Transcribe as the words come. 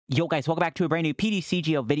Yo guys, welcome back to a brand new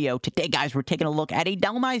PTCGO video. Today guys, we're taking a look at a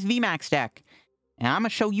Dhelmise VMAX deck. And I'm going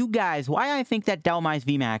to show you guys why I think that Dhelmise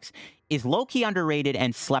VMAX is low-key underrated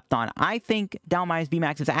and slept on. I think Dhelmise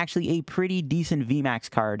VMAX is actually a pretty decent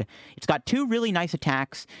VMAX card. It's got two really nice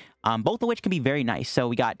attacks, both of which can be very nice. So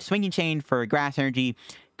we got Swinging Chain for Grass Energy,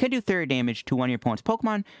 can do 30 damage to one of your opponent's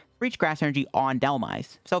Pokemon for each Grass Energy on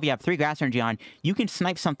Dhelmise. So if you have 3 Grass Energy on, you can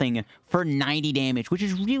snipe something for 90 damage, which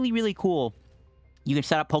is really, really cool. You can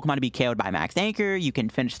set up Pokemon to be KO'd by Max Anchor. You can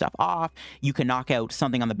finish stuff off. You can knock out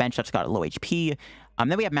something on the bench that's got a low HP.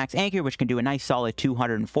 Then we have Max Anchor, which can do a nice solid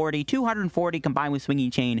 240. 240 combined with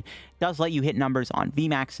Swinging Chain does let you hit numbers on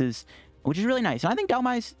VMAXs, which is really nice. And I think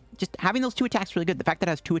Dhelmise, just having those 2 attacks is really good. The fact that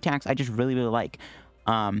it has 2 attacks, I just really, really like.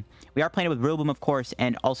 We are playing it with Rillaboom, of course,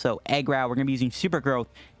 and also Eggrow. We're going to be using Super Growth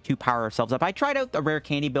to power ourselves up. I tried out the Rare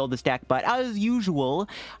Candy build this deck, but as usual,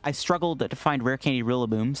 I struggled to find Rare Candy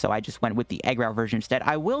Rillaboom, so I just went with the Eggrow version instead.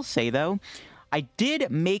 I will say, though, I did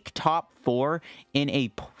make top 4 in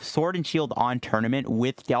a Sword and Shield on tournament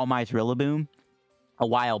with Dhelmise Rillaboom a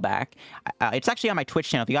while back. It's actually on my Twitch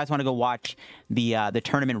channel. If you guys want to go watch the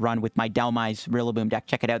tournament run with my Dhelmise Rillaboom deck,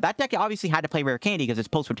 check it out. That deck obviously had to play Rare Candy because it's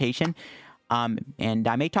post-rotation. And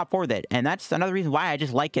I made top 4 with it, and that's another reason why I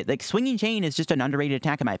just like it. Like, Swinging Chain is just an underrated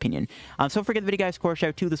attack, in my opinion. So don't forget the video, guys. Of course, shout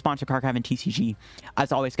out to the sponsor, Card Cavern TCG.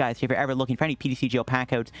 As always, guys, if you're ever looking for any PTCGO pack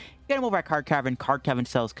codes, get them over at Card Cavern. Card Cavern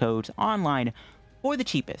sells codes online for the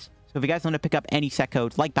cheapest. So if you guys want to pick up any set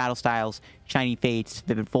codes like Battle Styles, Shining Fates,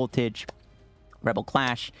 Vivid Voltage, Rebel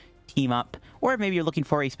Clash, Team Up, or maybe you're looking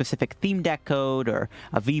for a specific theme deck code or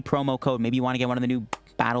a V promo code, maybe you want to get one of the new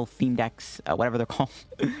battle theme decks, whatever they're called,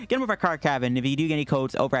 get them over at Card Cavern. If you do get any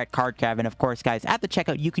codes over at Card Cavern, of course, guys, at the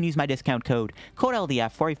checkout, you can use my discount code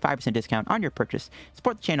LDF for a 5% discount on your purchase.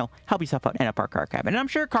 Support the channel, help yourself out, and up our Card Cavern. And I'm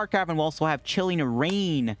sure Card Cavern will also have Chilling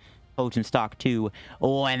Rain codes in stock too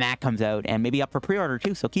when that comes out, and maybe up for pre-order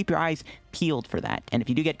too, so keep your eyes peeled for that. And if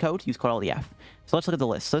you do get codes, use code LDF. So let's look at the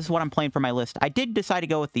list. So this is what I'm playing for my list. I did decide to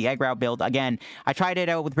go with the Eggrow build. Again, I tried it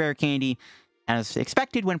out with Rare Candy, and as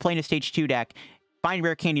expected when playing a Stage 2 deck, finding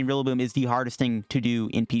Rare Candy and Rillaboom is the hardest thing to do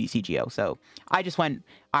in PTCGO. So I just went,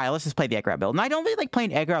 all right, let's just play the Eggrow build. And I don't really like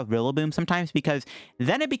playing Eggrow with Rillaboom sometimes because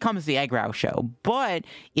then it becomes the Eggrow show. But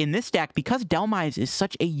in this deck, because Dhelmise is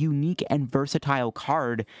such a unique and versatile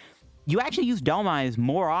card, you actually use Dhelmise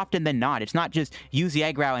more often than not. It's not just use the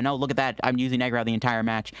Eggrow and, oh, look at that, I'm using Eggrow the entire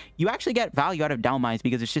match. You actually get value out of Dhelmise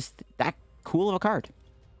because it's just that cool of a card.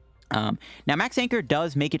 Now, Max Anchor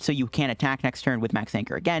does make it so you can't attack next turn with Max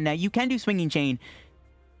Anchor. Again, now you can do Swinging Chain,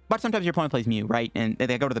 but sometimes your opponent plays Mew, right? And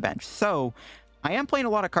they go to the bench. So, I am playing a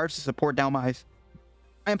lot of cards to support Dhelmise.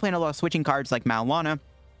 I am playing a lot of switching cards like Mallow Lana.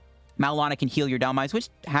 Mallow Lana can heal your Dhelmise, which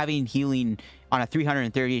having healing on a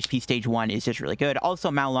 330 HP stage 1 is just really good. Also,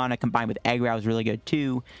 Mallow Lana combined with Eggrow is really good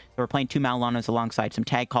too. So we're playing 2 Mallow Lanas alongside some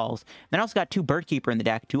Tag Calls. Then I also got 2 Bird Keeper in the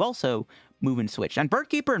deck to also move and switch. And Bird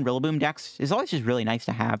Keeper and Rillaboom decks is always just really nice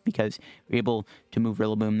to have because you're able to move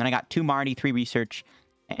Rillaboom. Then I got 2 Marnie, 3 Research,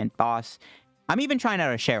 and Boss. I'm even trying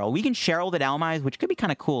out a Cheryl. We can Cheryl the Dhelmise, which could be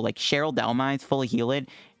kind of cool. Like, Cheryl Dhelmise, fully heal it.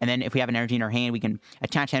 And then if we have an energy in our hand, we can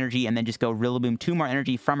attach energy and then just go Rillaboom 2 more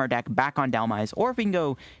energy from our deck back on Dhelmise. Or if we can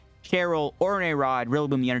go Cheryl, Ordinary Rod,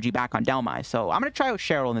 Rillaboom the energy back on Dhelmise. So I'm going to try out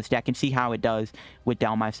Cheryl in this deck and see how it does with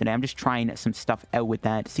Dhelmise today. I'm just trying some stuff out with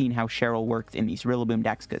that, seeing how Cheryl works in these Rillaboom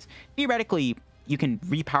decks, because theoretically, you can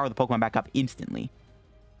repower the Pokemon back up instantly.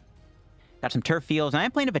 Got some Turffields, and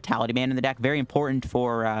I'm playing a Vitality Band in the deck. Very important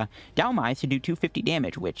for Dhelmise to do 250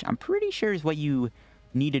 damage, which I'm pretty sure is what you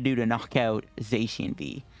need to do to knock out Zacian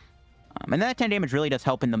V. And that 10 damage really does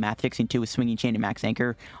help in the math fixing too with Swinging Chain and Max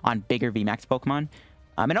Anchor on bigger VMAX Pokemon.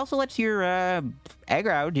 It also lets your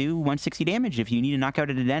Eggrow do 160 damage if you need to knock out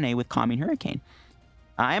a Dedenne with Calming Hurricane.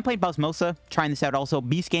 I am playing Pheromosa, trying this out also.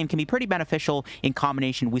 Beast Game can be pretty beneficial in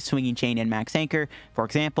combination with Swinging Chain and Max Anchor. For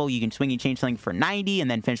example, you can Swinging Chain something for 90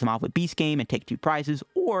 and then finish them off with Beast Game and take 2 prizes.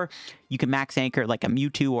 Or you can Max Anchor like a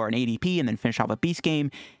Mewtwo or an ADP and then finish off with Beast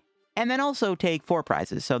Game. And then also take 4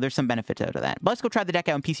 prizes, so there's some benefits out of that. But let's go try the deck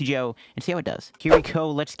out in PCGO and see how it does. Here we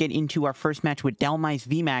go, let's get into our first match with Dhelmise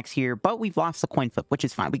VMAX here, but we've lost the coin flip, which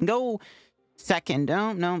is fine. We can go second.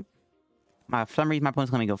 Oh, no. For some reason, my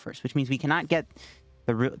opponent's going to go first, which means we cannot get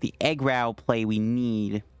the Eggrow play we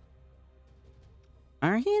need.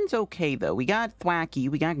 Our hand's okay, though. We got Thwackey,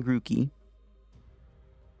 we got Grookey.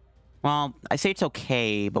 Well, I say it's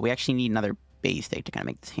okay, but we actually need another base deck to kind of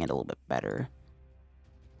make this hand a little bit better.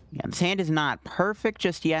 Yeah, this hand is not perfect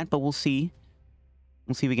just yet, but we'll see.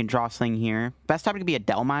 We'll see if we can draw something here. Best topic could be a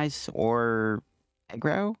Dhelmise or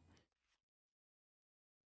Eggrow.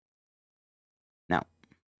 No.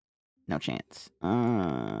 No chance.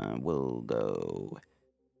 We'll go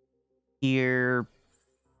here.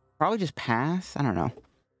 Probably just pass. I don't know.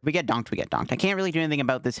 If we get donked, we get donked. I can't really do anything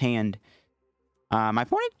about this hand. My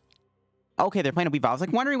opponent... Okay, they're playing a Weavile. I was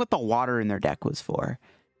like wondering what the water in their deck was for.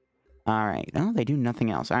 All right. No, they do nothing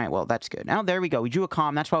else. All right, well, that's good. Now, there we go. We drew a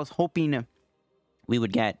Calm. That's what I was hoping we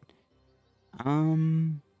would get.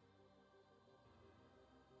 Might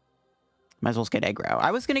as well just get Eggrow. I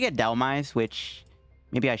was going to get Dhelmise, which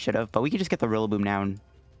maybe I should have, but we could just get the Rillaboom now. Yeah,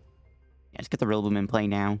 just get the Rillaboom in play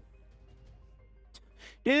now.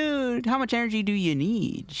 Dude, how much energy do you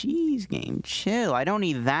need? Jeez, game, chill. I don't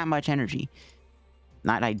need that much energy.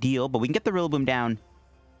 Not ideal, but we can get the Rillaboom down.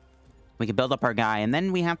 We can build up our guy, and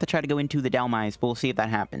then we have to try to go into the Dhelmise, but we'll see if that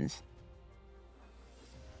happens.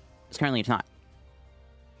 Because currently it's not.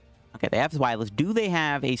 Okay, they have Wireless. Do they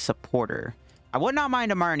have a supporter? I would not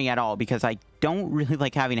mind a Marnie at all, because I don't really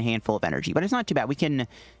like having a handful of energy, but it's not too bad. We can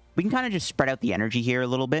kind of just spread out the energy here a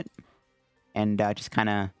little bit, and just kind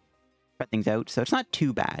of spread things out. So it's not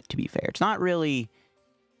too bad, to be fair. It's not really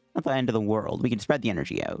not the end of the world. We can spread the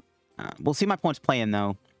energy out. We'll see my opponent's playing,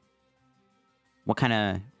 though. What kind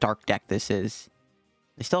of dark deck this is.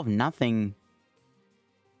 They still have nothing.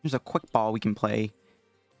 There's a Quick Ball we can play.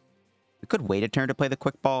 We could wait a turn to play the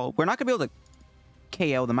Quick Ball. We're not going to be able to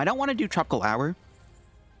KO them. I don't want to do Tropical Hour.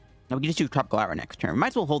 No, we can just do Tropical Hour next turn. We might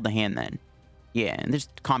as well hold the hand then. Yeah, and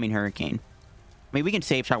just Calming Hurricane. I mean, we can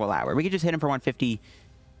save Tropical Hour. We could just hit him for 150,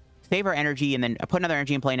 save our energy, and then put another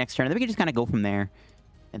energy in play next turn. And then we can just kind of go from there.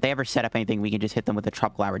 If they ever set up anything, we can just hit them with the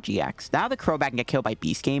Tropical Hour GX. Now the Crobat can get killed by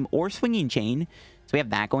Beast Game or Swinging Chain. So we have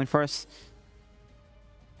that going for us.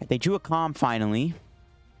 They drew a Calm finally.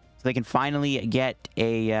 So they can finally get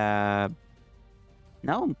a...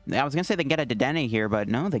 No, I was going to say they can get a Dedenne here, but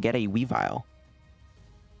no, they get a Weavile.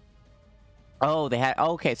 Oh, they had...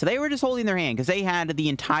 Okay, so they were just holding their hand because they had the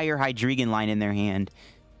entire Hydreigon line in their hand.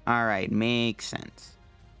 All right, makes sense.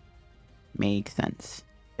 Makes sense.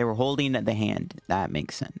 They were holding the hand. That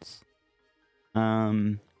makes sense.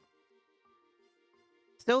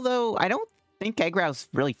 Still, though, I don't think Eggrow's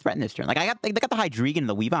really threatened this turn. Like, they got the Hydreigon and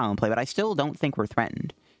the Weavile in play, but I still don't think we're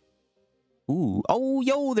threatened. Ooh. Oh,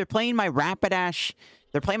 yo, they're playing my Rapidash.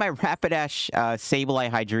 They're playing my Rapidash Sableye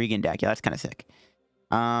Hydreigon deck. Yeah, that's kind of sick.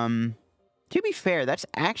 To be fair, that's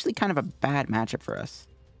actually kind of a bad matchup for us.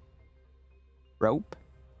 Rope.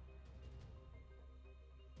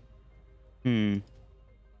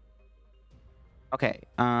 Okay,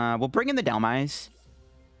 we'll bring in the Dhelmise.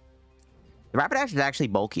 The Rapidash is actually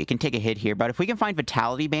bulky. It can take a hit here, but if we can find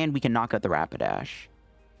Vitality Band, we can knock out the Rapidash.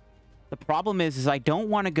 The problem is I don't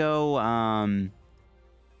want to go, yeah,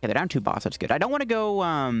 they're down 2 boss. That's good. I don't want to go,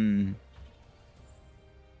 I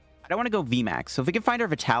don't want to go VMAX. So if we can find our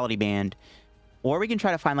Vitality Band, or we can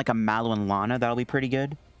try to find, like, a Mallow and Lana, that'll be pretty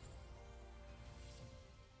good.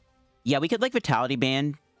 Yeah, we could, like, Vitality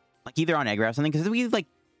Band, like, either on Eggrow or something, because we, like,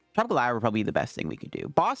 Tropical Hour would probably be the best thing we could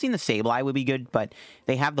do. Bossing the Sableye would be good, but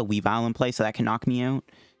they have the Weavile in play, so that can knock me out.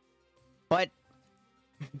 But,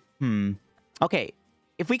 okay.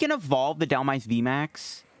 If we can evolve the Dhelmise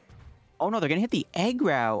VMAX... Oh, no, they're going to hit the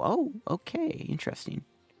Eggrow. Oh, okay. Interesting.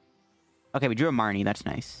 Okay, we drew a Marnie. That's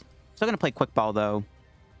nice. Still going to play Quick Ball, though.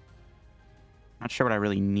 Not sure what I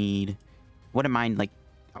really need. Wouldn't mind, like...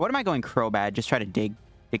 I wouldn't mind going Crobat. Just try to dig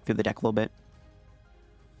through the deck a little bit.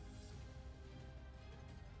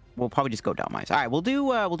 We'll probably just go Dhelmise. All right, we'll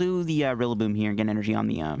do the Rillaboom here and get energy on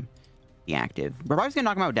the active. We're probably just gonna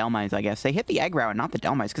knock him out with Dhelmise, I guess. They hit the Eggrow and not the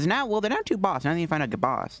Dhelmise, because now, well, they're down 2 boss. Now they need to find a good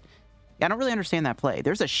boss. Yeah, I don't really understand that play.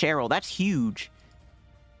 There's a Cheryl. That's huge.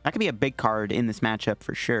 That could be a big card in this matchup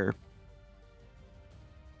for sure.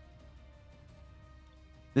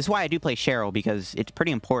 This is why I do play Cheryl, because it's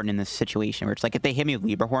pretty important in this situation where it's like if they hit me with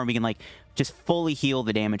Libra Horn, we can like just fully heal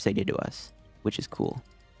the damage they did to us, which is cool.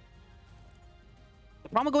 The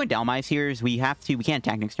problem with going Dhelmise here is we can't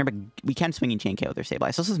attack next turn, but we can Swinging Chain KO with their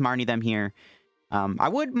Sableye. So let's just Marnie them here. I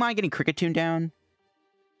would mind getting Kricketune down.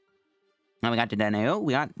 Now we got Dedenne. Oh,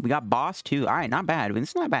 we got Boss too. All right, not bad. I mean, this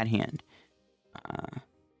is not a bad hand. Yeah,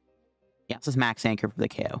 let's just Max Anchor for the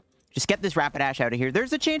KO. Just get this Rapidash out of here.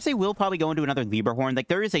 There's a chance they will probably go into another Libra Horn. Like,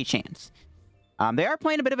 there is a chance. They are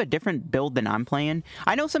playing a bit of a different build than I'm playing.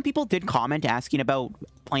 I know some people did comment asking about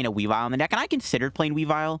playing a Weavile in the deck, and I considered playing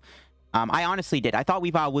Weavile. I honestly did. I thought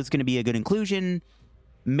Weavile was going to be a good inclusion.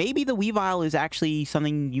 Maybe the Weavile is actually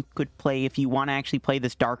something you could play if you want to actually play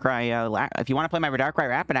this Darkrai, if you want to play my Darkrai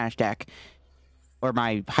Rapidash deck, or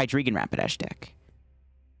my Hydreigon Rapidash deck.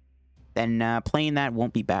 Then playing that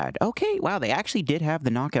won't be bad. Okay, wow, they actually did have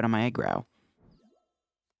the knockout on my Eggrow.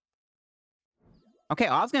 Okay,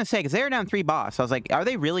 I was going to say, because they were down 3 boss. I was like, are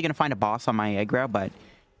they really going to find a boss on my Eggrow? But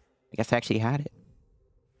I guess I actually had it.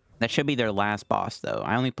 That should be their last boss, though.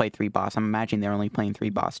 I only played 3 boss. I'm imagining they're only playing 3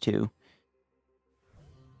 boss, too.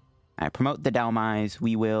 All right, promote the Dhelmise.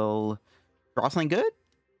 We will draw something good?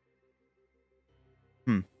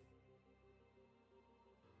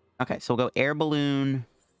 Okay, so we'll go Air Balloon,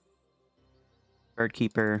 Bird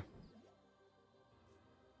Keeper.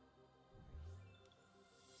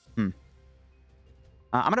 I'm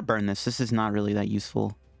going to burn this. This is not really that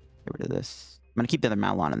useful. Get rid of this. I'm going to keep the other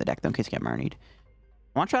Mallow Lana in the deck, though, in case I get Marnied.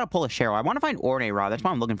 I want to try to pull a Cheryl. I want to find Ordinary Rod. That's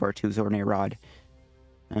what I'm looking for, too, is Ordinary Rod.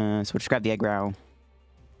 So we'll just grab the Eggrow.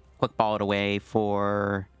 Quick ball it away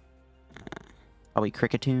for... probably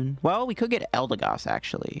Kricketune. Well, we could get Eldegoss,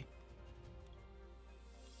 actually.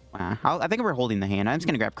 Wow. I think we're holding the hand. I'm just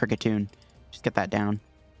going to grab Kricketune. Just get that down.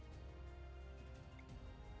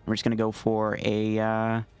 We're just going to go for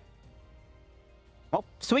a... well,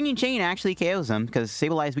 Swinging Chain actually KOs them, because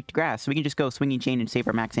Sableye is weak to grass. So we can just go Swinging Chain and save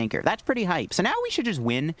our max anchor. That's pretty hype. So now we should just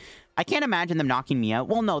win. I can't imagine them knocking me out.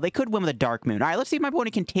 Well, no, they could win with a Dark Moon. All right, let's see if my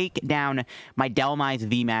opponent can take down my Dhelmise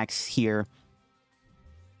VMAX here.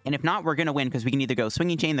 And if not, we're going to win, because we can either go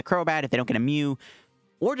Swinging Chain the Crobat if they don't get a Mew,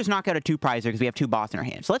 or just knock out a 2-prizer because we have 2 boss in our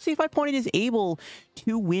hand. So let's see if my opponent is able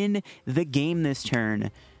to win the game this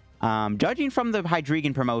turn. Judging from the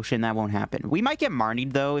Hydreigon promotion, that won't happen. We might get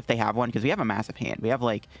Marnied, though, if they have one, because we have a massive hand. We have,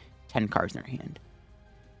 like, 10 cards in our hand.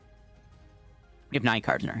 We have 9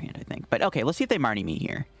 cards in our hand, I think. But, okay, let's see if they Marnie me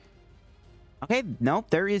here. Okay,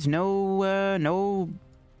 nope, there is no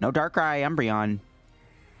Darkrai Umbreon.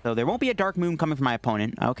 So there won't be a Dark Moon coming from my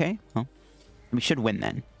opponent. Okay, well, we should win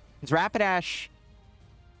then. Because Rapidash...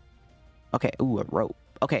 okay, ooh, a rope.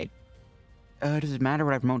 Okay. Does it matter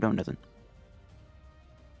what I promote? No, it doesn't.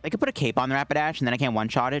 They could put a cape on the Rapidash, and then I can't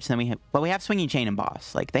one-shot it, so then we have... but we have Swinging Chain and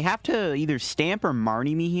Boss. Like, they have to either stamp or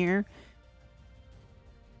Marnie me here.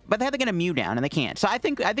 But they have to get a Mew down, and they can't. So I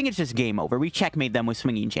think it's just game over. We checkmate them with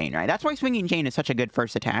Swinging Chain, right? That's why Swinging Chain is such a good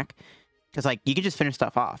first attack. Because, like, you can just finish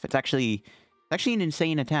stuff off. It's actually an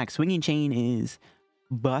insane attack. Swinging Chain is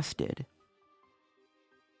busted.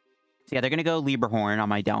 So yeah, they're going to go Lieberhorn on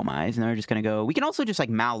my Dhelmise, and they're just going to go... we can also just, like,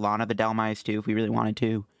 Mallow Lana the Dhelmise, too, if we really wanted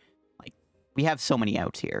to. Like, we have so many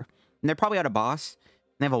outs here. And they're probably out of boss,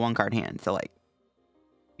 and they have a 1-card hand. So, like,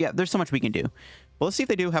 yeah, there's so much we can do. But let's see if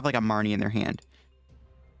they do have, like, a Marnie in their hand.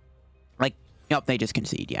 Like, nope, they just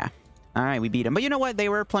concede, yeah. All right, we beat them. But you know what? They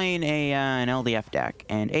were playing an LDF deck.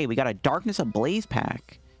 And, hey, we got a Darkness Ablaze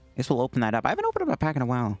pack. I guess we'll open that up. I haven't opened up a pack in a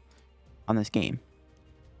while on this game.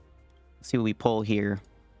 Let's see what we pull here.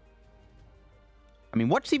 I mean,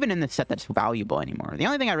 what's even in this set that's valuable anymore? The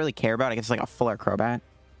only thing I really care about, I guess, is like a fuller Crobat.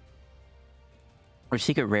 Or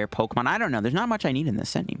secret rare Pokemon. I don't know. There's not much I need in this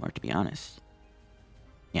set anymore, to be honest.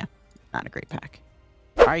 Yeah, not a great pack.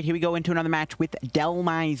 All right, here we go into another match with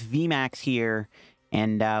Dhelmise VMAX here.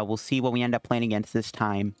 And we'll see what we end up playing against this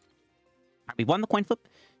time. All right, we won the coin flip.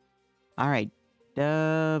 All right.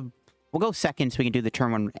 We'll go second so we can do the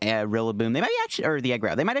turn 1 Rillaboom. They might actually... or the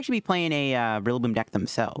Eggrow. They might actually be playing a Rillaboom deck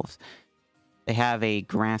themselves. They have a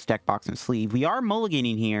grass deck, box, and sleeve. We are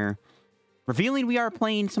mulliganing here. Revealing we are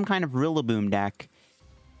playing some kind of Rillaboom deck.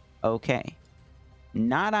 Okay.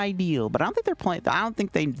 Not ideal, but I don't think they're playing... I don't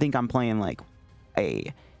think they think I'm playing, like,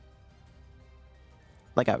 an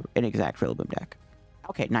exact Rillaboom deck.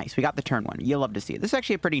 Okay, nice. We got the turn 1. You'll love to see it. This is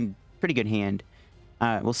actually a pretty good hand.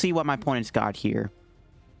 We'll see what my opponent's got here.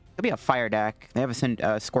 It'll be a fire deck. They have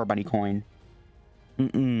a Score Bunny coin.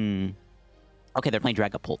 Okay, they're playing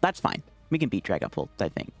Dragapult. That's fine. We can beat Dragapult, I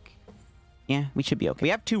think. Yeah, we should be okay. We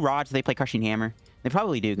have 2 rods. They play Crushing Hammer. They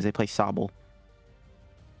probably do because they play Sobble.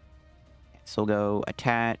 So we'll go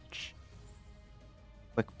attach.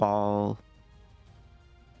 Quick ball.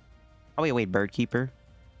 Oh, wait, Bird Keeper.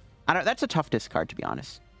 That's a tough discard, to be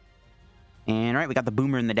honest. And, all right, we got the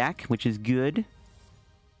Boomer in the deck, which is good.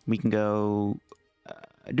 We can go...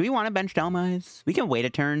 do we want to bench Dhelmise? We can wait a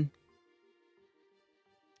turn.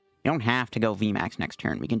 You don't have to go VMAX next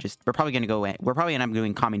turn. We can just... we're probably going to go... we're probably going to end up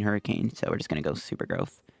doing Calming Hurricane, so we're just going to go Super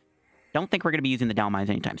Growth. Don't think we're going to be using the Dhelmise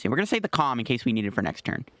anytime soon. We're going to save the Calm in case we need it for next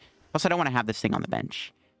turn. Plus, I don't want to have this thing on the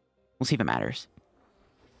bench. We'll see if it matters.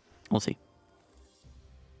 We'll see.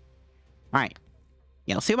 All right.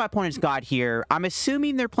 Yeah, let's see what my opponent's got here. I'm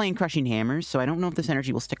assuming they're playing Crushing Hammers, so I don't know if this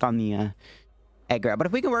energy will stick on the Eggrow. But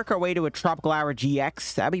if we can work our way to a Tropical Hour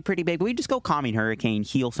GX, that'd be pretty big. But we just go Calming Hurricane,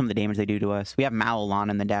 heal some of the damage they do to us. We have Mallow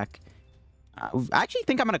Lana in the deck. I actually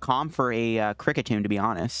think I'm going to Calm for a Kricketune, to be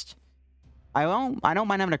honest. I don't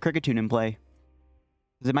mind having a Kricketune in play.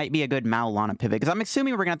 Because it might be a good Mallow Lana pivot. Because I'm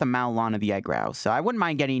assuming we're going to have to Mallow Lana the Eggrow. So I wouldn't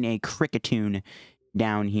mind getting a Kricketune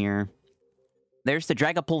down here. There's the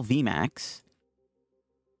Dragapult VMAX.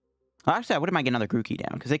 Well, actually, I wouldn't mind getting another Grookey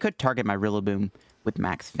down, because they could target my Rillaboom with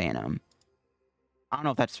Max Phantom. I don't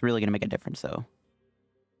know if that's really going to make a difference, though.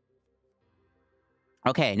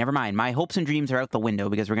 Okay, never mind. My hopes and dreams are out the window,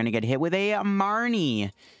 because we're going to get hit with a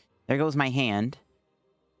Marnie. There goes my hand.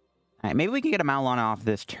 All right, maybe we can get a Mallow Lana off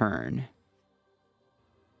this turn.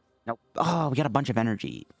 Nope. Oh, we got a bunch of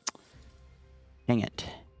energy. Dang it.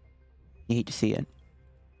 You hate to see it.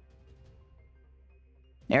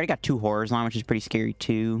 They already got 2 Horrors on, which is pretty scary,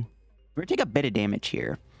 too. We're going to take a bit of damage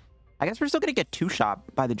here. I guess we're still going to get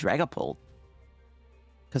 2-shot by the Dragapult.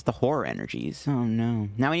 Because the Horror energies. Oh, no.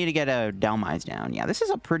 Now we need to get a Dhelmise down. Yeah, this is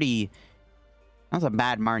a pretty... That was a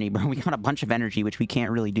bad Marnie, bro. We got a bunch of energy, which we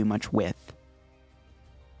can't really do much with.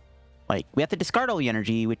 Like, we have to discard all the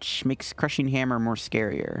energy, which makes Crushing Hammer more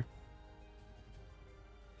scarier.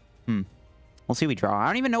 We'll see what we draw. I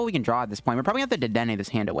don't even know what we can draw at this point. We're probably going to have to Dedenne this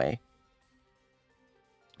hand away.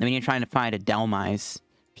 Then we need to try to find a Dhelmise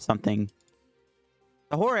or something.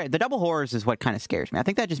 The double Horrors is what kind of scares me. I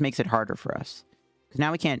think that just makes it harder for us. Because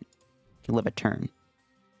now we can't live a turn.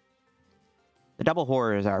 The double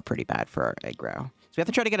Horrors are pretty bad for our aggro. So we have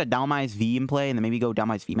to try to get a Dhelmise V in play and then maybe go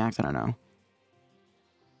Dhelmise VMAX. I don't know.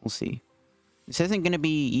 We'll see. This isn't going to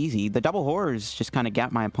be easy. The double Horrors just kind of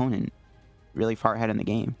got my opponent really far ahead in the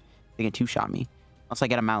game. They can 2-shot me. Unless I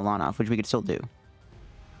get a Mallow Lana off, which we could still do.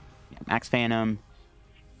 Yeah, Max Phantom.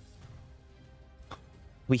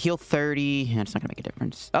 We heal 30. Yeah, it's not going to make a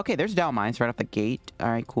difference. Okay, there's Dhelmise right off the gate. All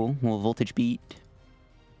right, cool. We'll Voltage Beat.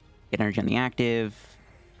 Get energy on the active.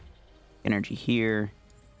 Energy here.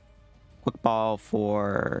 Quick Ball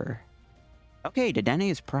for... Okay, Dedenne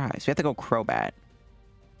is prize. We have to go Crobat.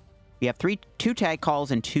 We have 2 Tag Calls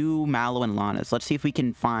and 2 Mallow and Lanas. Let's see if we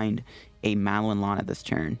can find a Mallow and Lana this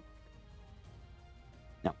turn.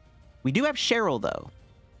 No. We do have Cheryl, though,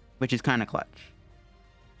 which is kind of clutch.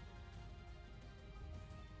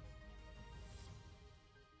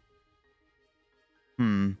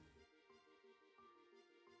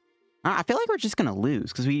 I feel like we're just going to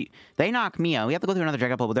lose, because they knock me out. We have to go through another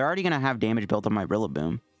Dragapult, but they're already going to have damage built on my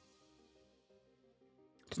Rillaboom.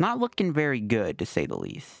 It's not looking very good, to say the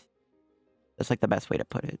least. That's like the best way to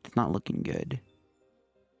put it. It's not looking good.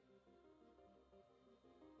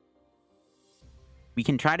 We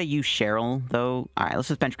can try to use Cheryl, though. Alright, let's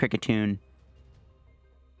just bench Kricketune.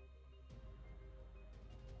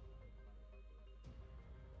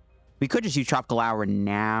 We could just use Tropical Hour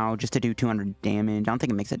now, just to do 200 damage. I don't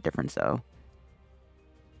think it makes a difference, though.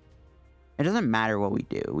 It doesn't matter what we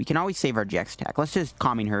do. We can always save our GX attack. Let's just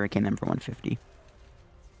Calming Hurricane them for 150.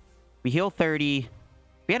 We heal 30. If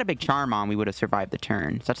we had a big Charm on, we would have survived the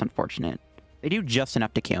turn. So that's unfortunate. They do just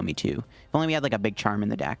enough to KO me, too. If only we had, like, a big Charm in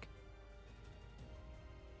the deck.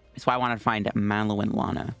 That's why I wanted to find Mallow and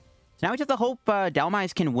Lana. So now we just have to hope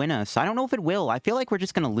Dhelmise can win us. I don't know if it will. I feel like we're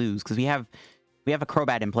just going to lose, because we have a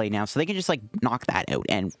Crobat in play now, so they can just, like, knock that out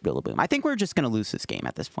and Rillaboom. I think we're just going to lose this game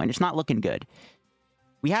at this point. It's not looking good.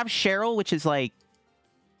 We have Cheryl, which is, like,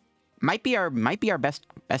 might be our best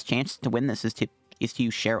chance to win this is to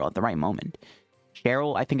use Cheryl at the right moment.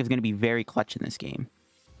 Cheryl, I think, is going to be very clutch in this game.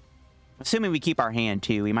 Assuming we keep our hand,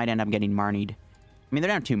 too. We might end up getting Marnied. I mean,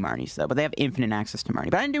 they're down 2 Marnies, though, but they have infinite access to Marnie.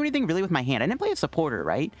 But I didn't do anything really with my hand. I didn't play a supporter,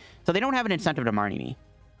 right? So they don't have an incentive to Marnie me.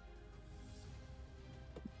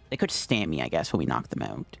 They could stamp me, I guess, when we knock them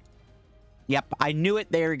out. Yep, I knew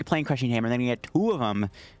it. They were playing Crushing Hammer. Then we get 2 of them.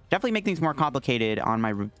 Definitely make things more complicated on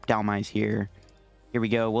my Dhelmise here. Here we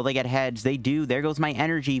go. Will they get heads? They do. There goes my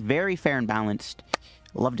energy. Very fair and balanced.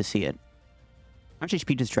 Love to see it. How much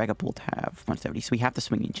HP does Dragapult have? 170. So we have to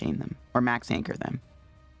Swinging Chain them. Or Max Anchor them.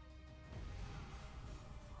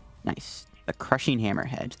 Nice. The Crushing Hammer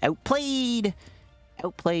heads. Outplayed!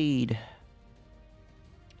 Outplayed.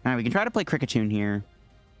 Alright, we can try to play Kricketune here.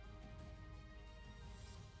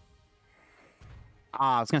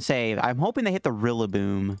 I was gonna say, I'm hoping they hit the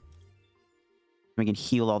Rillaboom. We can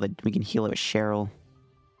heal we can heal it with Cheryl.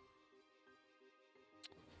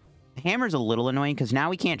 The Hammer's a little annoying, because now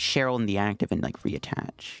we can't Cheryl in the active and, like,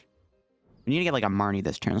 reattach. We need to get, like, a Marnie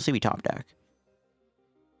this turn. Let's see if we top deck.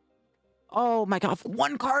 Oh my god,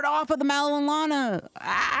 1 card off of the Mallow and Lana!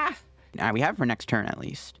 Ah! Nah, we have it for next turn, at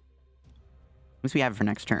least. At least we have it for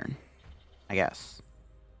next turn. I guess.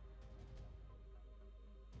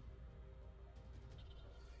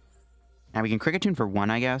 Now we can Kricketune for 1,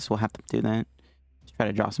 I guess. We'll have to do that. Let's try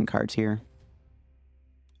to draw some cards here.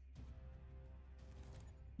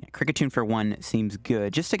 Yeah, Kricketune for 1 seems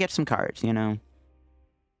good. Just to get some cards, you know?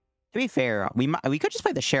 To be fair, we could just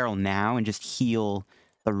play the Cheryl now and just heal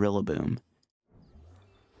the Rillaboom.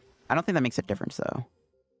 I don't think that makes a difference, though.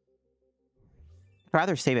 I'd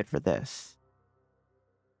rather save it for this.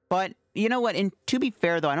 But, you know what? And to be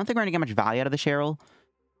fair, though, I don't think we're going to get much value out of the Cheryl.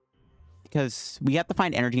 Because we have to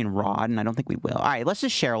find energy in Rod, and I don't think we will. All right, let's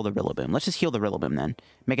just Cheryl the Rillaboom. Let's just heal the Rillaboom, then.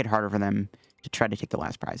 Make it harder for them to try to take the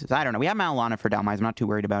last prizes. I don't know. We have Mallow Lana for Dhelmise. I'm not too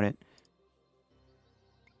worried about it.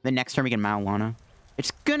 The next turn, we get Mallow Lana.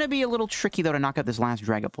 It's going to be a little tricky, though, to knock out this last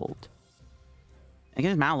Dragapult. I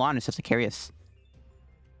guess Mallow Lana is just to carry us.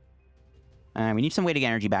 We need some way to get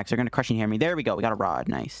energy back, so they're going to Crushing Hammer me. There we go. We got a Rod.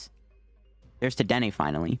 Nice. There's Dedenne,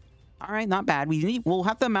 finally. All right, not bad. We'll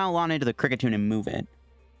have to Mallow Lana into the Kricketune and move it.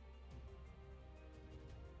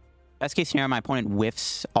 Best case scenario, my opponent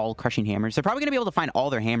whiffs all Crushing Hammers. They're probably going to be able to find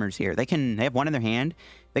all their hammers here. They have one in their hand.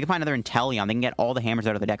 They can find another Inteleon. They can get all the hammers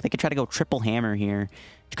out of the deck. They could try to go triple hammer here,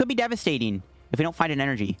 which could be devastating if we don't find an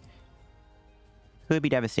energy. Could be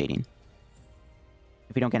devastating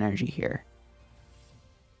if we don't get energy here.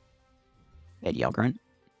 Dead Yell Grunt.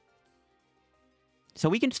 So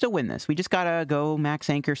we can still win this. We just gotta go Max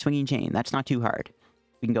Anchor, Swinging Chain. That's not too hard.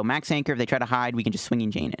 We can go Max Anchor. If they try to hide, we can just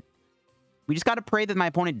Swinging Chain it. We just gotta pray that my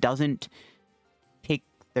opponent doesn't take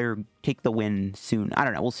the win soon. I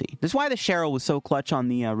don't know. We'll see. This is why the Cheryl was so clutch on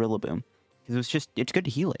the Rillaboom. Because it's good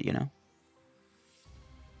to heal it, you know?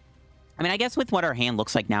 I mean, I guess with what our hand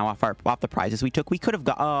looks like now off the prizes we took, we could have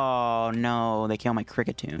got... Oh, no. They kill my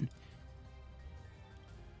Kricketune.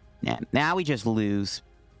 Yeah, now we just lose.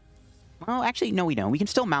 Well, actually, no, we don't. We can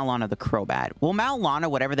still Mallow Lana the Crobat. We'll Mallow Lana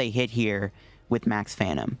whatever they hit here with Max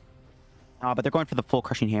Phantom. Oh, but they're going for the full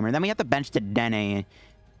Crushing Hammer. Then we have to bench the Dedenne.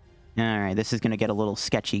 Alright, this is going to get a little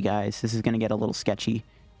sketchy, guys. This is going to get a little sketchy.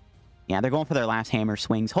 Yeah, they're going for their last hammer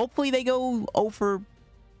swings. Hopefully they go 0 for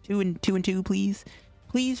 2 and 2, please.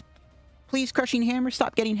 Please, please, Crushing Hammer.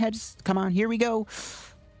 Stop getting heads. Come on, here we go.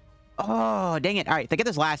 Oh, dang it. Alright, if they get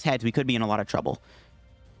this last heads, we could be in a lot of trouble.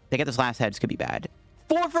 If they get this last heads, could be bad.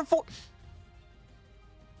 4 for 4.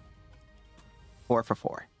 4 for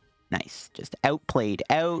 4. Nice. Just outplayed.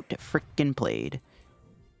 Out-frickin' played.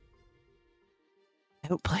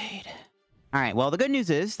 Outplayed. Alright, well, the good news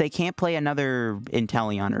is they can't play another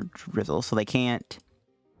Inteleon or Drizzle, so they can't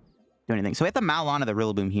do anything. So we have to Mallow Lana the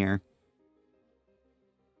Rillaboom here.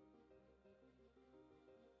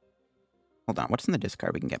 Hold on, what's in the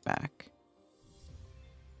discard we can get back?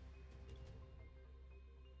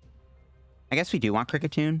 I guess we do want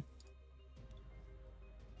Kricketune.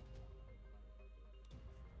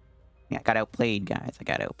 Yeah, I got outplayed, guys. I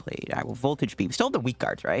got outplayed. All right, well, Voltage Beam. We still have the weak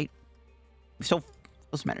cards, right? We still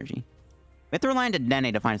have some energy. We have to rely on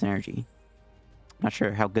Dedenne to find some energy. Not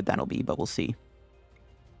sure how good that'll be, but we'll see.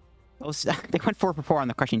 They went 4 for 4 on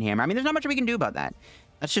the Crushing Hammer. I mean, there's not much we can do about that.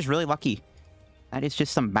 That's just really lucky. That is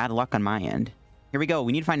just some bad luck on my end. Here we go.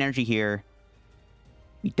 We need to find energy here.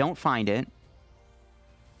 We don't find it.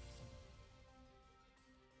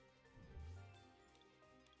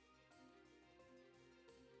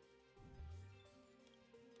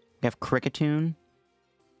 We have Kricketune.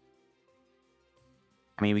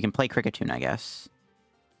 I mean, we can play Kricketune, I guess.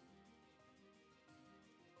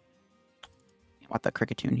 I want the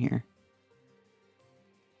Kricketune here.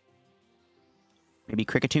 Maybe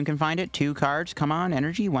Kricketune can find it. 2 cards. Come on,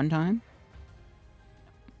 energy, 1 time.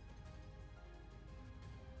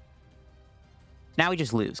 Now we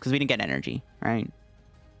just lose, because we didn't get energy, right?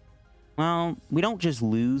 Well, we don't just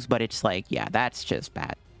lose, but it's like, yeah, that's just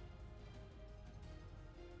bad.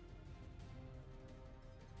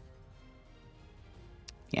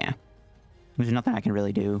 Yeah. There's nothing I can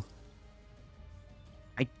really do.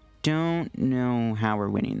 I don't know how we're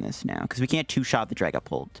winning this now. Because we can't 2-shot the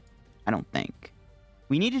Dragapult. I don't think.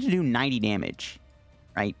 We needed to do 90 damage.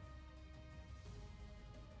 Right?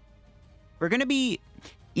 We're going to be...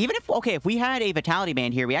 Even if... Okay, if we had a Vitality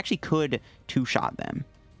Band here, we actually could 2-shot them.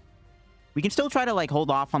 We can still try to, like, hold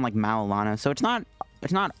off on, like, Mallow Lana. So it's not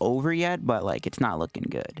over yet, but, like, it's not looking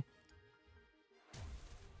good.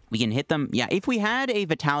 We can hit them. Yeah, if we had a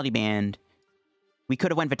Vitality Band, we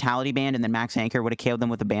could have went Vitality Band and then Max Anchor would have killed them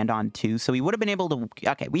with a band on too. So we would have been able to...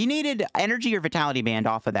 Okay, we needed energy or Vitality Band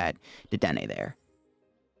off of that Dedenne there.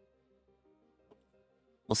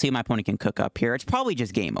 We'll see if my opponent can cook up here. It's probably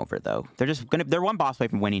just game over, though. They're 1 boss away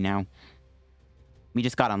from winning now. We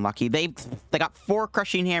just got unlucky. They got 4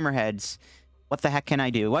 Crushing Hammerheads. What the heck can I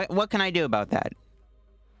do? What can I do about that?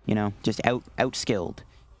 You know, just outskilled.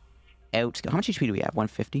 How much HP do we have?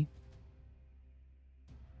 150?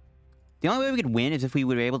 The only way we could win is if we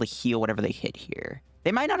were able to heal whatever they hit here.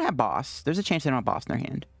 They might not have boss. There's a chance they don't have boss in their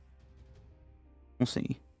hand. We'll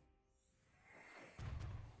see.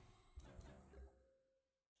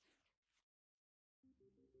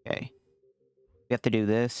 Okay. We have to do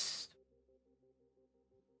this.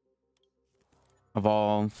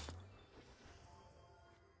 Evolve.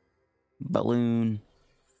 Balloon.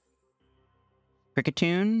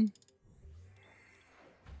 Kricketune.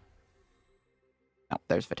 Oh,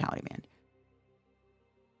 there's Vitality Band.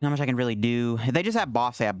 Not much I can really do. If they just have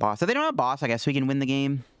boss, they have boss. If they don't have boss, I guess we can win the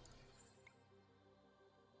game.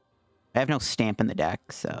 I have no stamp in the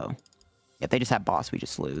deck, so... If they just have boss, we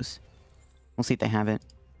just lose. We'll see if they have it.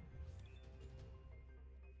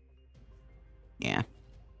 Yeah.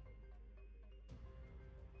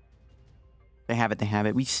 They have it, they have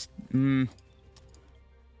it.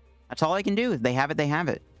 That's all I can do. If they have it, they have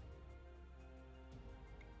it.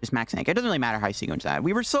 Just maxing it. It doesn't really matter how sequence that.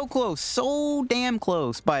 We were so close. So damn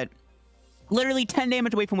close. But literally 10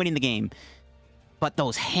 damage away from winning the game. But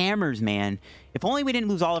those hammers, man. If only we didn't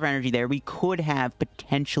lose all of our energy there, we could have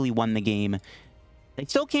potentially won the game. They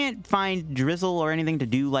still can't find Drizzle or anything to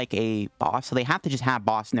do like a boss. So they have to just have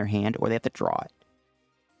boss in their hand or they have to draw it.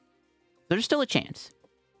 There's still a chance.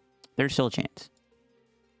 There's still a chance.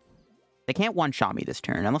 They can't one-shot me this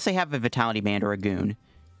turn unless they have a Vitality Band or a Goon.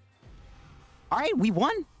 All right, we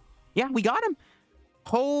won. Yeah, we got him.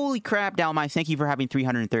 Holy crap, Dhelmise. Thank you for having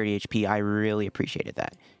 330 HP. I really appreciated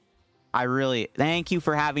that. Thank you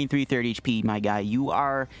for having 330 HP, my guy. You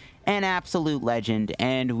are an absolute legend,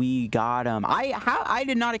 and we got him. I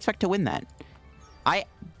did not expect to win that. I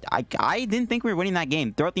didn't think we were winning that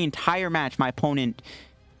game. Throughout the entire match, my opponent,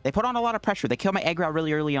 they put on a lot of pressure. They killed my Eggrow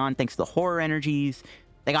really early on thanks to the horror energies.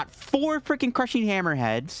 They got 4 freaking crushing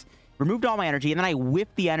hammerheads. Removed all my energy, and then I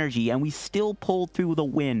whipped the energy, and we still pulled through the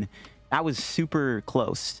win. That was super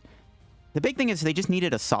close. The big thing is they just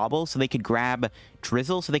needed a Sobble so they could grab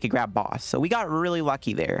Drizzle so they could grab Boss. So we got really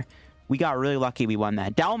lucky there. We got really lucky we won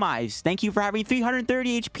that. Dhelmise, thank you for having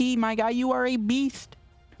 330 HP, my guy. You are a beast.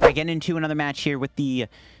 All right, getting into another match here with the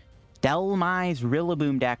Dhelmise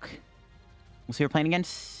Rillaboom deck. We'll see who we're playing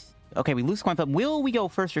against. Okay, we lose coin flip. Will we go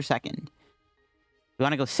first or second? We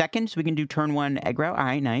want to go second, so we can do turn 1 Eggrow. All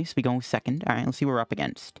right, nice. We go second. All right, let's see what we're up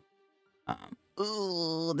against.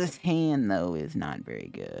 Ooh, this hand, though, is not very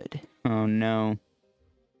good. Oh, no.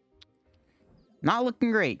 Not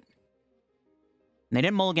looking great. And they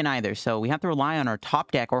didn't mulligan either, so we have to rely on our top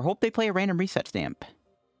deck or hope they play a random reset stamp.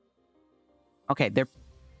 Okay, they're...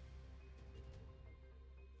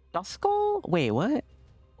 Duskull? Wait, what?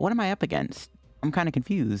 What am I up against? I'm kind of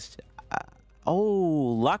confused.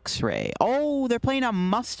 Oh, Luxray. Oh, they're playing a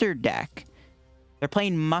Mustard deck. They're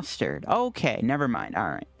playing Mustard. Okay, never mind. All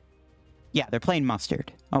right. Yeah, they're playing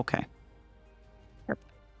Mustard. Okay.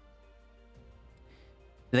 Perfect.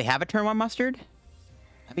 Do they have a turn 1 Mustard?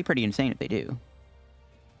 That'd be pretty insane if they do.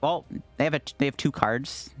 Well, they have 2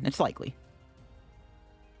 cards. It's likely.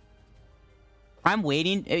 I'm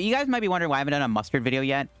waiting. You guys might be wondering why I haven't done a Mustard video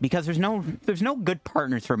yet. Because there's no good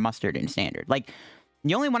partners for Mustard in Standard. Like...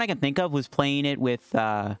 The only one I can think of was playing it with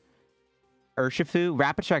Urshifu,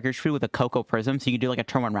 Rapid Strike Urshifu with a Cocoa Prism, so you can do like a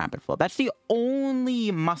turn 1 Rapid Flip. That's the only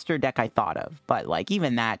Mustard deck I thought of, but like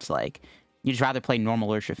even that's like, you'd just rather play normal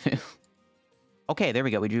Urshifu. Okay, there we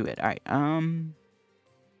go, we drew it. All right, I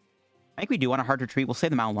think we do want a hard retreat. We'll say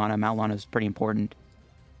the Mallow Lana. Mallow Lana is pretty important.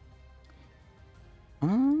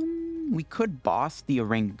 We could boss the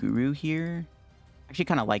Oranguru here. Actually,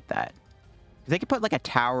 kind of like that. They could put like a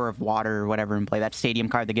Tower of Water or whatever and play that Stadium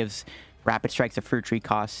card that gives Rapid Strikes a fruit tree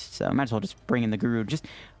cost. So might as well just bring in the Guru. Just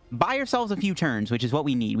buy yourselves a few turns, which is what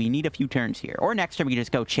we need. We need a few turns here. Or next turn we can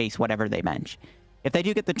just go chase whatever they bench. If they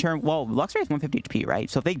do get the turn... Well, Luxray has 150 HP,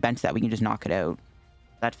 right? So if they bench that, we can just knock it out.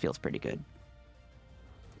 That feels pretty good.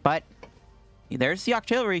 But there's the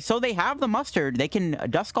Octillery. So they have the Mustard. They can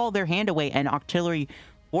Duskull their hand away and Octillery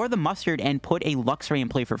for the Mustard and put a Luxray in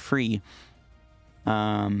play for free.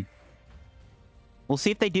 We'll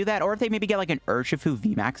see if they do that, or if they maybe get like an Urshifu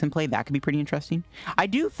VMAX in play. That could be pretty interesting. I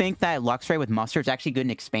do think that Luxray with Mustard is actually good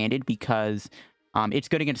and expanded because it's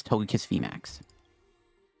good against Togekiss VMAX.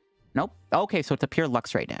 Nope. Okay, so it's a pure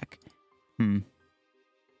Luxray deck. Yep,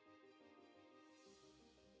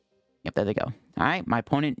 there they go. All right, my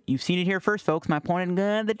opponent, you've seen it here first, folks. My opponent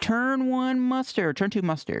got the turn 1 Mustard, turn 2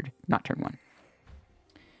 Mustard, not turn 1.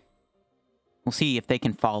 We'll see if they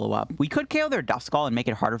can follow up. We could KO their Duskull and make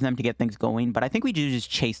it harder for them to get things going, but I think we do just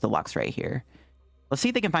chase the Luxray here. Let's see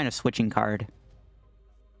if they can find a switching card.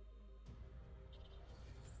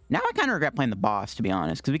 Now I kind of regret playing the boss, to be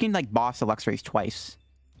honest, because we can, like, boss the Luxrays twice.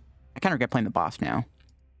 I kind of regret playing the boss now.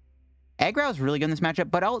 Eggrow is really good in this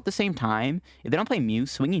matchup, but all at the same time, if they don't play Mew,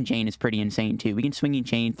 Swinging Chain is pretty insane, too. We can Swinging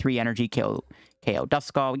Chain, 3 energy, KO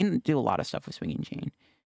Duskull. We can do a lot of stuff with Swinging Chain.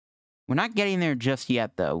 We're not getting there just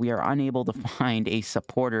yet, though. We are unable to find a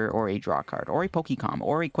supporter or a draw card, or a Pokecom,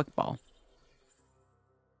 or a Quick Ball.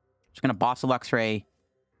 Just going to boss a Luxray,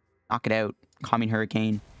 knock it out, Calming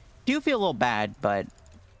Hurricane. Do feel a little bad, but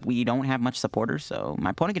we don't have much supporters, so my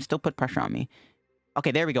opponent can still put pressure on me.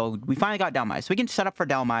 Okay, there we go. We finally got Dhelmise. So we can set up for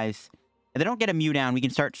Dhelmise. If they don't get a Mew down, we can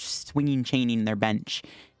start swinging, chaining their bench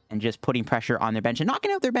and just putting pressure on their bench and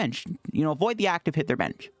knocking out their bench. You know, avoid the active, hit their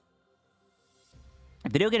bench.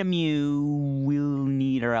 If they don't get a Mew, we'll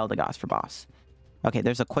need our Eldegoss for boss. Okay,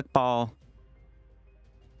 there's a Quick Ball.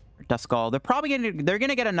 Duskull. They're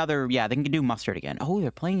gonna get another, yeah, they can do Mustard again. Oh,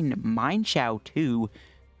 they're playing Mineshaw too.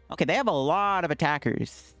 Okay, they have a lot of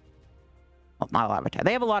attackers. Well, not a lot of attackers.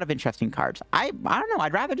 They have a lot of interesting cards. I don't know.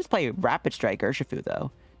 I'd rather just play Rapid Strike Urshifu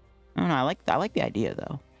though. I don't know. I like the idea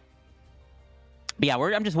though. But yeah,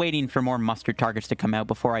 I'm just waiting for more Mustard targets to come out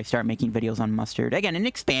before I start making videos on Mustard. Again, in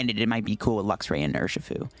Expanded, it might be cool with Luxray and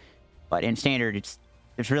Urshifu. But in Standard,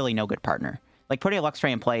 there's really no good partner. Like, putting a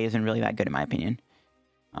Luxray in play isn't really that good in my opinion.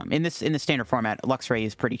 In the Standard format, Luxray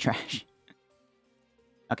is pretty trash.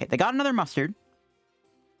 Okay, they got another Mustard.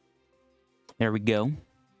 There we go.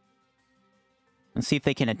 Let's see if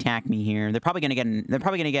they can attack me here. They're probably gonna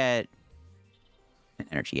get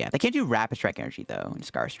energy. Yeah, they can't do Rapid Strike energy though, and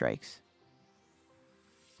Scar Strikes.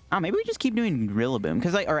 Oh, maybe we just keep doing Rillaboom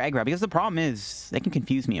or Egg Grab, because the problem is they can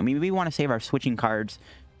confuse me. I mean, we want to save our switching cards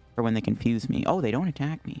for when they confuse me. Oh, they don't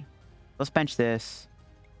attack me. Let's bench this.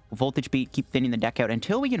 Voltage Beat, keep thinning the deck out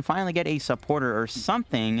until we can finally get a supporter or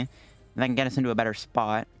something that can get us into a better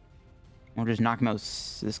spot. We'll just knock him out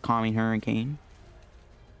with this Calming Hurricane.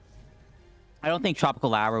 I don't think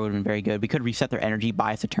Tropical Hour would have been very good. We could reset their energy,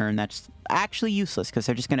 buy us a turn. That's actually useless because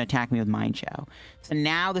they're just going to attack me with Mineshaw. So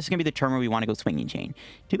now this is going to be the turn where we want to go Swinging Chain.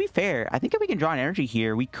 To be fair, I think if we can draw an energy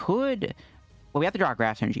here, we could... Well, we have to draw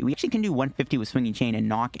Grass Energy. We actually can do 150 with Swinging Chain and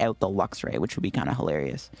knock out the Luxray, which would be kind of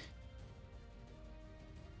hilarious.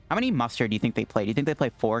 How many Mustard do you think they play? Do you think they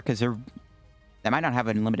play 4? Because they might not have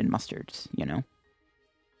unlimited Mustards, you know?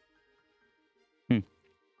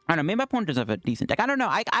 I don't know, maybe my opponent does have a decent deck. I don't know.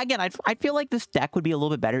 I feel like this deck would be a little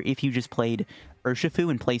bit better if you just played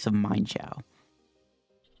Urshifu in place of Mineshaw.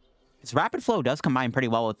 Because Rapid Flow does combine pretty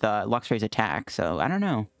well with Luxray's attack, so I don't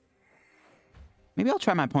know. Maybe I'll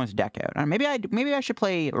try my opponent's deck out. I don't know, maybe I should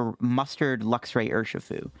play Mustard Luxray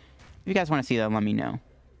Urshifu. If you guys want to see that, let me know.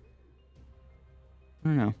 I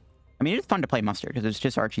don't know. I mean, it's fun to play Mustard because it's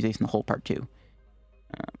just Archie's Ace in the whole part too.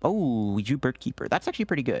 Oh, we drew Bird Keeper. That's actually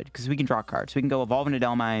pretty good because we can draw cards. So we can go Evolve into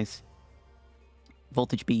Dhelmise.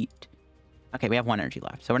 Voltage Beat. Okay, we have 1 energy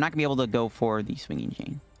left. So we're not going to be able to go for the Swinging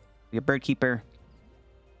Chain. We have Bird Keeper.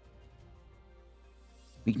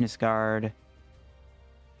 Weakness Guard.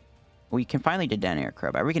 We can finally Dedenne or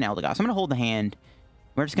Crobat. We can Eldegoss. I'm going to hold the hand.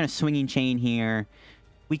 We're just going to Swinging Chain here.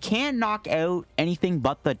 We can't knock out anything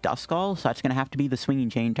but the Duskull, so that's going to have to be the Swinging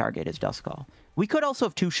Chain target is Duskull. We could also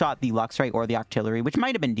have 2-shot the Luxray or the Octillery, which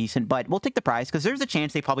might have been decent, but we'll take the prize, because there's a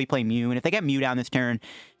chance they probably play Mew, and if they get Mew down this turn,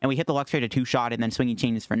 and we hit the Luxray to 2-shot, and then Swinging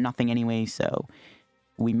Chain is for nothing anyway, so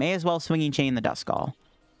we may as well Swinging Chain the Duskull.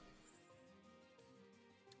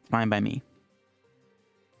 Fine by me.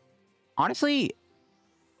 Honestly,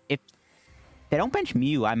 if they don't bench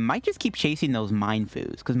Mew, I might just keep chasing those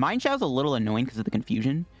Mindfoos, because Mineshaw's a little annoying because of the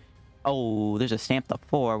confusion. Oh, there's a Stamp the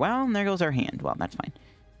 4. Well, and there goes our hand. Well, that's fine.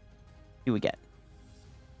 What do we get?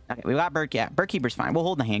 Okay, we got Bird. Yeah, Bird Keeper's fine. We'll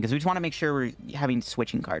hold the hand because we just want to make sure we're having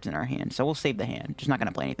switching cards in our hand. So we'll save the hand. Just not going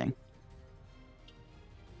to play anything.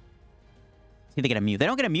 See if they get a Mew. They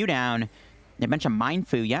don't get a Mew down. They bench a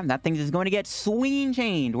Mindfu. Yeah, that thing is going to get Swinging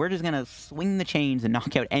Chained. We're just going to swing the chains and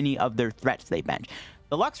knock out any of their threats they bench.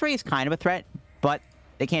 The Luxray is kind of a threat, but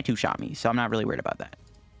they can't 2-shot me, so I'm not really worried about that.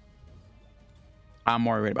 I'm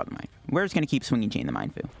more worried about the Mindfu. We're just going to keep Swinging Chain the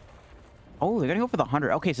Mindfu. Oh, they're going to go for the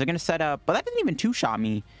 100. Okay, so they're going to set up... But that doesn't even 2-shot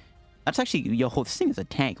me. That's actually... Yo, this thing is a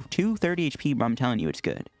tank. 230 HP, but I'm telling you, it's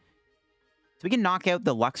good. So we can knock out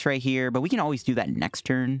the Luxray here, but we can always do that next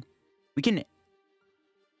turn. We can... I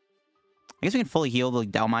guess we can fully heal the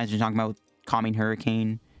Dhelmise. Just talking about Calming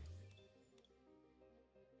Hurricane.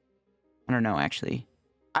 I don't know, actually.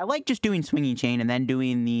 I like just doing Swinging Chain and then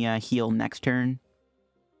doing the heal next turn.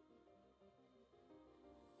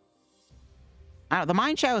 I don't know, the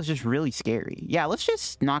Mineshaw is just really scary. Yeah, let's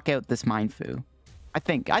just knock out this Mindfu. I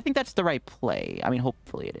think that's the right play. I mean,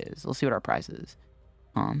 hopefully it is. Let's see what our price is.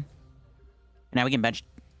 Now we can bench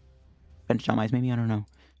Dhelmise, maybe? I don't know.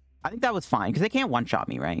 I think that was fine, because they can't one-shot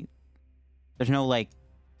me, right? There's no way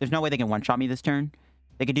they can one-shot me this turn.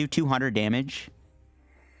 They could do 200 damage.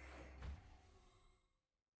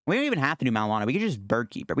 We don't even have to do Mallow Lana. We could just Bird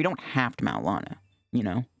Keeper. We don't have to Mallow Lana, you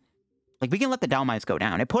know? Like, we can let the Dhelmise go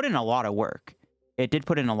down. It put in a lot of work. It did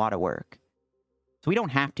put in a lot of work. So we don't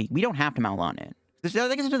have to Mallow Lana it. I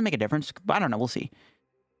guess it doesn't make a difference, but I don't know. We'll see.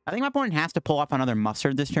 I think my opponent has to pull off another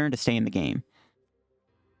Mustard this turn to stay in the game.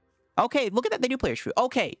 Okay, look at that. They do play Urshifu.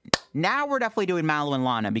 Okay, now we're definitely doing Mallow and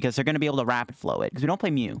Lana because they're going to be able to rapid flow it because we don't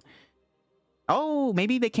play Mew. Oh,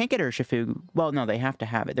 maybe they can't get Urshifu. Well, no, they have to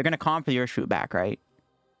have it. They're going to comp for the Urshifu back, right?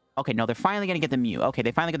 Okay, no, they're finally going to get the Mew. Okay,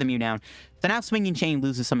 they finally get the Mew down. So now Swinging Chain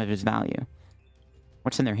loses some of its value.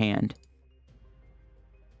 What's in their hand?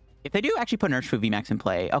 If they do actually put an Urshifu VMAX in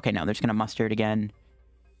play... Okay, no, they're just going to muster it again.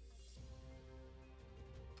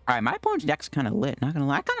 Alright, my opponent's deck's kind of lit. Not going to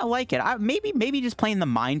lie. I kind of like it. Maybe just playing the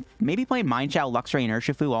Mind... Maybe playing Mind Shell, Luxray, and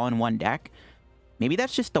Urshifu all in one deck. Maybe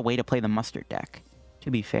that's just the way to play the mustard deck.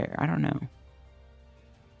 To be fair, I don't know.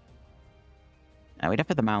 We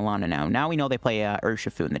definitely have the Mallow Lana now. Now we know they play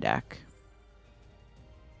Urshifu in the deck.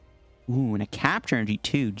 Ooh, and a Capture Energy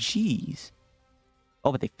too. Jeez.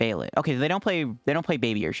 Oh, but they fail it. Okay, they don't play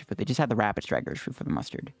Baby Urshifu. They just have the Rapid Strike Urshifu for the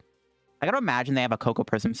mustard. I gotta imagine they have a Coco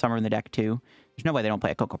Prism somewhere in the deck too. There's no way they don't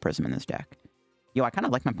play a Coco Prism in this deck. Yo, I kind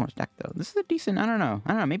of like my opponent's deck though. This is a decent. I don't know.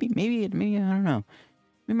 Maybe I don't know.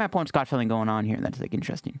 Maybe my opponent's got something going on here that's like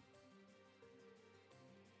interesting.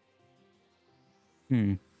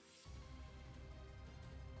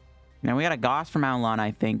 Now we got a Goss from Alolan, I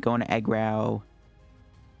think, going to Eggrow.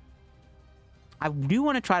 I do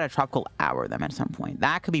want to try to Tropical Hour them at some point.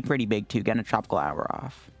 That could be pretty big too, getting a Tropical Hour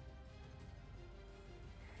off.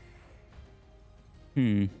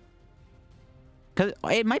 Because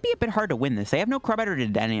it might be a bit hard to win this. They have no Crobat or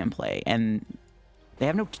Dedenne in play, and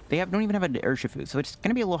they don't even have an Urshifu, so it's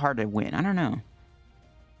gonna be a little hard to win. I don't know.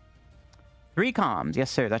 3 comms, yes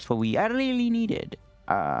sir. That's what we really needed.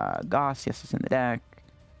 Goss, yes, it's in the deck.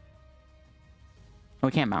 Oh,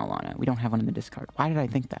 we can't Mallow Lana. We don't have one in the discard. Why did I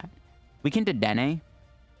think that? We can Dedenne.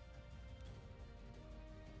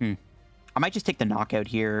 I might just take the knockout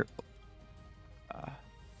here.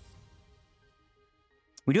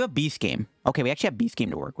 We do have Beast Game. Okay, we actually have Beast Game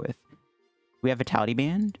to work with. We have Vitality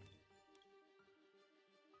Band.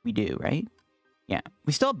 We do, right? Yeah.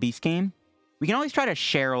 We still have Beast Game. We can always try to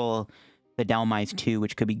Cheryl the Dhelmise too,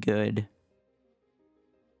 which could be good.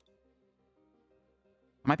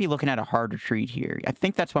 I might be looking at a hard retreat here. I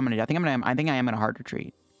think that's what I'm gonna do. I think I am in a hard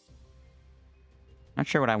retreat. Not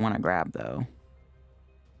sure what I want to grab though.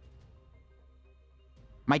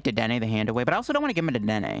 Might Dedenne the hand away, but I also don't want to give him a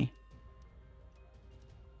Dedenne.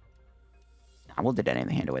 Nah, we'll Dedenne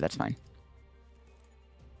the hand away. That's fine.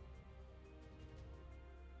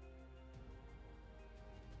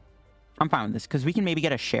 I'm fine with this because we can maybe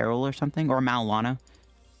get a Cheryl or something, or a Mallow Lana.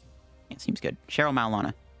 Yeah, seems good. Cheryl, Mallow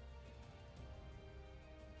Lana.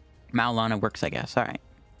 Mallow Lana works, I guess. All right.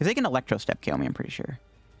 Because they can Electro Step kill me, I'm pretty sure.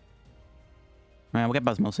 All right, we'll get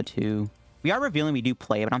Buzzmosa too. We are revealing we do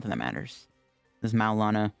play, but I don't think that matters. This is Mallow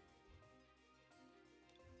Lana.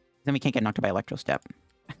 Then we can't get knocked out by Electro Step.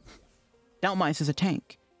 Dhelmise is a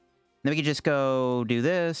tank. Then we can just go do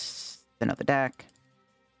this, then out the deck,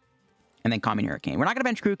 and then Calming Hurricane. We're not going to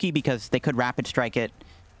bench Grookey because they could Rapid Strike it,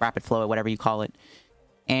 Rapid Flow it, whatever you call it.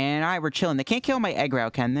 And, all right, we're chilling. They can't kill my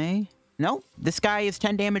Eggrow, can they? Nope. This guy is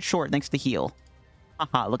 10 damage short thanks to heal.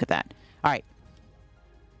 Haha, look at that. All right.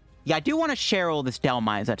 Yeah, I do want to Cheryl this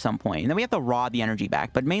Dhelmise at some point. And then we have to Rod the energy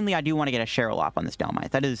back. But mainly, I do want to get a Cheryl off on this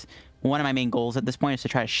Dhelmise. That is one of my main goals at this point, is to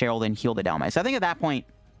try to Cheryl and heal the Dhelmise. So I think at that point,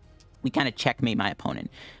 we kind of checkmate my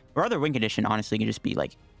opponent. Or other win condition, honestly, can just be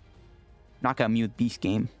like, knock out Mew with Beast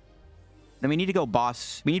Game. Then we need to go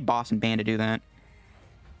Boss. We need Boss and Band to do that.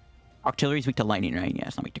 Octillery's weak to lightning, right? Yeah,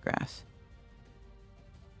 it's not weak to grass.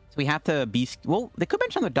 So we have to Beast... Well, they could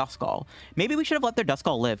bench on the Duskull. Maybe we should have let their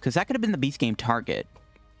Duskull live, because that could have been the Beast Game target.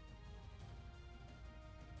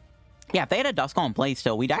 Yeah, if they had a Duskull in play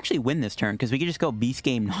still, we'd actually win this turn, because we could just go Beast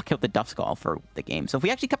Game, knock out the Duskull for the game. So if we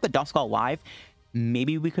actually kept the Duskull alive,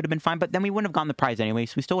 maybe we could have been fine, but then we wouldn't have gotten the prize anyway,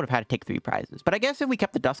 so we still would have had to take 3 prizes. But I guess if we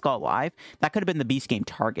kept the Duskull alive, that could have been the Beast Game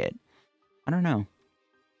target. I don't know.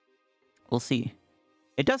 We'll see.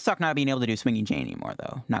 It does suck not being able to do Swinging Chain anymore,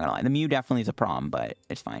 though. Not gonna lie. The Mew definitely is a problem, but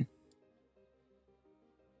it's fine.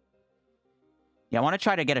 Yeah, I want to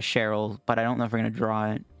try to get a Cheryl, but I don't know if we're going to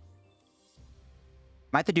draw it.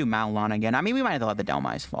 Might have to do Mallow Lana again. I mean, we might have to let the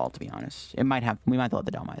Dhelmise fall, to be honest. We might have to let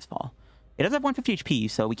the Dhelmise fall. It does have 150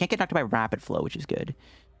 HP, so we can't get knocked out by Rapid Flow, which is good.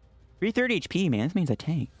 330 HP, man. This means a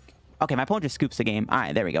tank. Okay, my opponent just scoops the game. All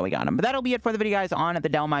right, there we go. We got him. But that'll be it for the video, guys, on the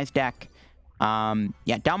Dhelmise deck.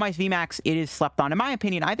 Yeah, Dhelmise VMAX, it is slept on. In my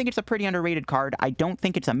opinion, I think it's a pretty underrated card. I don't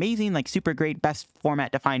think it's amazing, like super great, best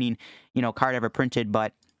format defining, you know, card ever printed,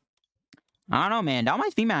 but I don't know, man.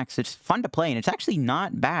 Dhelmise VMAX, it's fun to play, and it's actually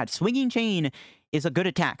not bad. Swinging Chain is a good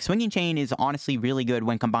attack. Swinging Chain is honestly really good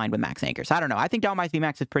when combined with Max Anchor. So I don't know. I think Dhelmise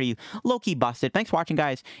VMAX is pretty low-key busted. Thanks for watching,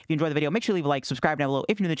 guys. If you enjoyed the video, make sure to leave a like, subscribe down below.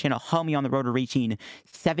 If you're new to the channel, help me on the road to reaching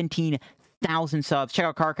 17,000 subs. Check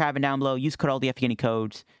out Card Cabin down below. Use code LDF for any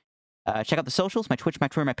codes. Check out the socials, my Twitch, my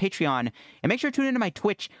Twitter, my Patreon, and make sure to tune into my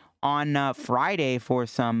Twitch on Friday for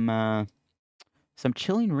some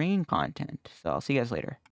Chilling Rain content. So I'll see you guys later.